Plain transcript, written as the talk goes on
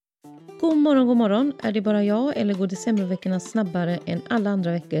God morgon. Är det bara jag eller går decemberveckorna snabbare än alla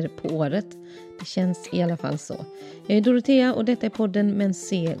andra veckor på året? Det känns i alla fall så. Jag är Dorotea och detta är podden Men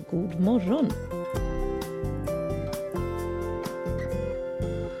se god morgon.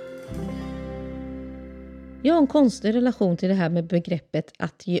 Jag har en konstig relation till det här med begreppet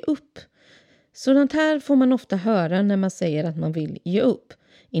att ge upp. Sådant här får man ofta höra när man säger att man vill ge upp.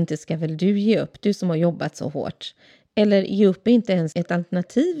 Inte ska väl du ge upp, du som har jobbat så hårt. Eller ge upp är inte ens ett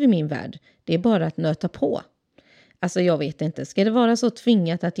alternativ i min värld. Det är bara att nöta på. Alltså jag vet inte, ska det vara så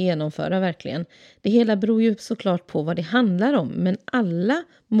tvingat att genomföra verkligen? Det hela beror ju såklart på vad det handlar om. Men alla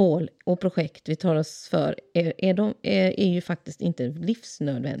mål och projekt vi tar oss för är ju faktiskt inte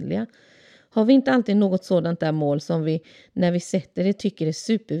livsnödvändiga. Har vi inte alltid något sådant där mål som vi när vi sätter det tycker är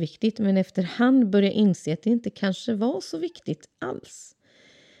superviktigt men efterhand börjar inse att det inte kanske var så viktigt alls?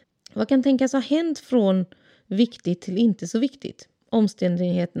 Vad kan tänkas ha hänt från viktigt till inte så viktigt?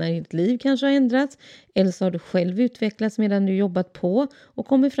 Omständigheterna i ditt liv kanske har ändrats eller så har du själv utvecklats medan du jobbat på och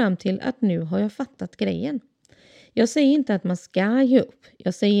kommit fram till att nu har jag fattat grejen. Jag säger inte att man ska ge upp.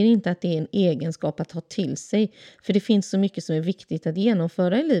 Jag säger inte att det är en egenskap att ha till sig. För det finns så mycket som är viktigt att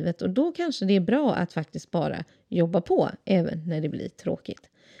genomföra i livet. Och då kanske det är bra att faktiskt bara jobba på. Även när det blir tråkigt.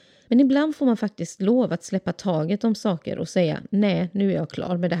 Men ibland får man faktiskt lov att släppa taget om saker och säga nej, nu är jag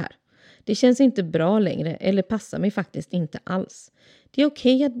klar med det här. Det känns inte bra längre eller passar mig faktiskt inte alls. Det är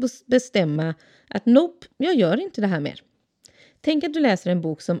okej att bestämma att nope, jag gör inte det här mer. Tänk att du läser en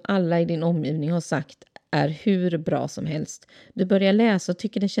bok som alla i din omgivning har sagt är hur bra som helst. Du börjar läsa och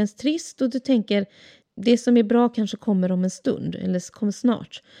tycker det känns trist och du tänker det som är bra kanske kommer om en stund eller kommer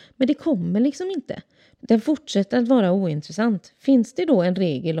snart. Men det kommer liksom inte. Den fortsätter att vara ointressant. Finns det då en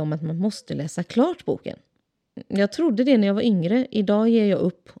regel om att man måste läsa klart boken? Jag trodde det när jag var yngre. Idag ger jag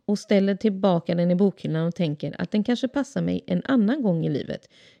upp och ställer tillbaka den i bokhyllan och tänker att den kanske passar mig en annan gång i livet.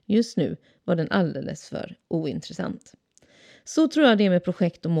 Just nu var den alldeles för ointressant. Så tror jag det är med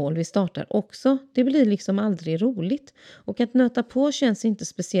projekt och mål vi startar också. Det blir liksom aldrig roligt. Och att nöta på känns inte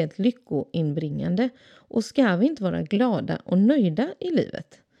speciellt lyckoinbringande. Och ska vi inte vara glada och nöjda i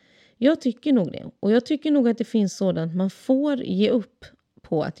livet? Jag tycker nog det. Och jag tycker nog att det finns sådant man får ge upp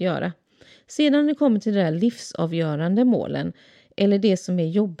på att göra. Sedan det kommer till det där livsavgörande målen eller det som är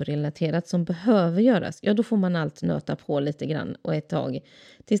jobbrelaterat som behöver göras, ja då får man allt nöta på lite grann och ett tag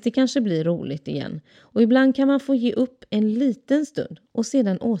tills det kanske blir roligt igen. Och ibland kan man få ge upp en liten stund och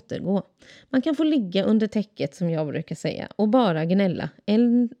sedan återgå. Man kan få ligga under täcket som jag brukar säga och bara gnälla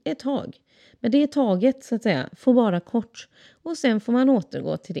ett tag. Men det taget så att säga får vara kort och sen får man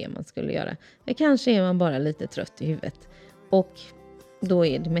återgå till det man skulle göra. Det kanske är man bara lite trött i huvudet och då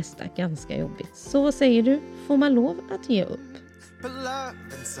är det mesta ganska jobbigt. Så vad säger du? Får man lov att ge upp? Put love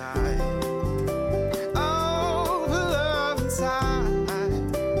inside. Oh, put love inside.